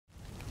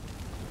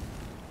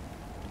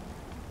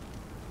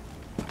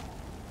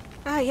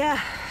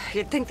yeah.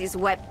 You'd think these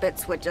wet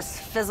bits would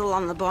just fizzle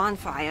on the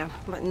bonfire,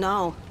 but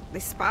no. They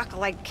sparkle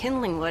like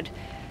kindling wood.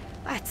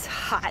 That's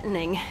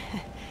heartening.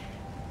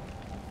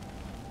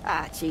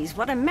 Ah, geez,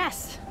 what a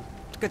mess.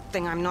 Good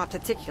thing I'm not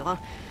particular.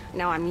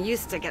 Now I'm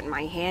used to getting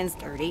my hands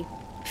dirty.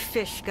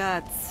 Fish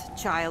guts,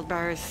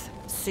 childbirth,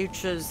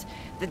 sutures,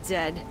 the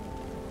dead.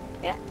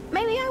 Yeah,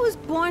 maybe I was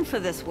born for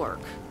this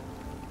work.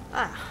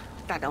 Ah,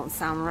 that don't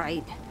sound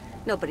right.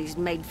 Nobody's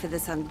made for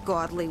this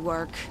ungodly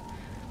work.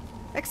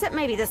 Except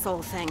maybe this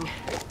old thing.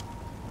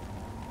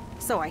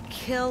 So I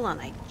kill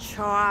and I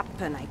chop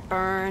and I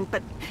burn,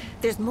 but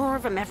there's more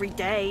of them every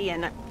day,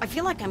 and I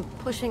feel like I'm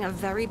pushing a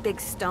very big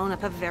stone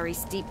up a very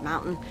steep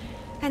mountain,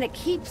 and it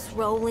keeps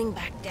rolling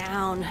back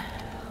down.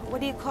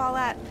 What do you call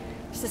that?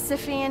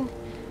 Sisyphean?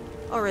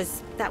 Or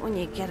is that when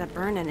you get a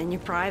burning in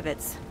your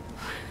privates?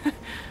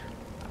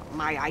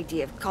 My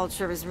idea of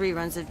culture is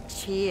reruns of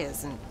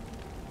Cheers and,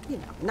 you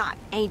know, not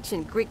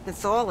ancient Greek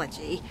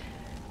mythology.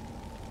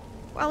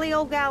 Well, the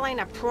old gal ain't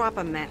a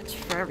proper match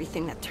for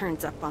everything that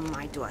turns up on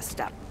my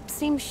doorstep.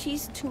 Seems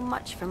she's too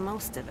much for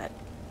most of it.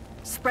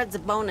 Spreads a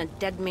bone of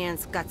dead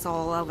man's guts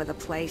all over the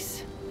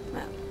place.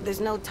 Well, there's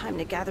no time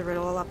to gather it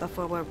all up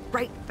before we're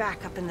right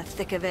back up in the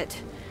thick of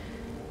it.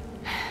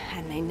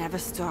 And they never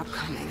stop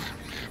coming.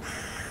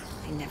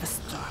 They never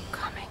stop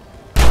coming.